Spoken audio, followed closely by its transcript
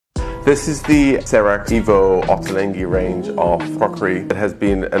This is the Serax Evo Ottolenghi range of crockery. It has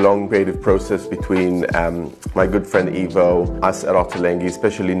been a long creative process between my good friend Ivo, us at Ottolenghi,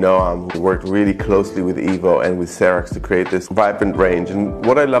 especially Noam, who worked really closely with Ivo and with Serax to create this vibrant range. And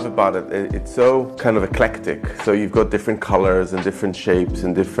what I love about it, it's so kind of eclectic. So you've got different colors and different shapes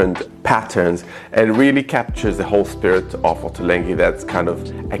and different patterns, and it really captures the whole spirit of Ottolenghi, that's kind of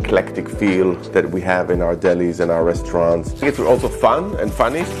eclectic feel that we have in our delis and our restaurants. I think it's also fun and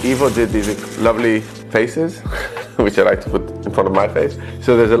funny. Ivo did these lovely faces, which I like to put in front of my face.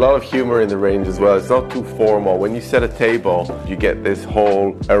 So there's a lot of humor in the range as well. It's not too formal. When you set a table, you get this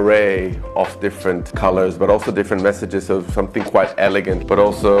whole array of different colors, but also different messages, so something quite elegant, but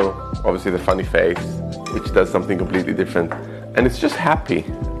also obviously the funny face, which does something completely different. And it's just happy.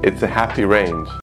 It's a happy range.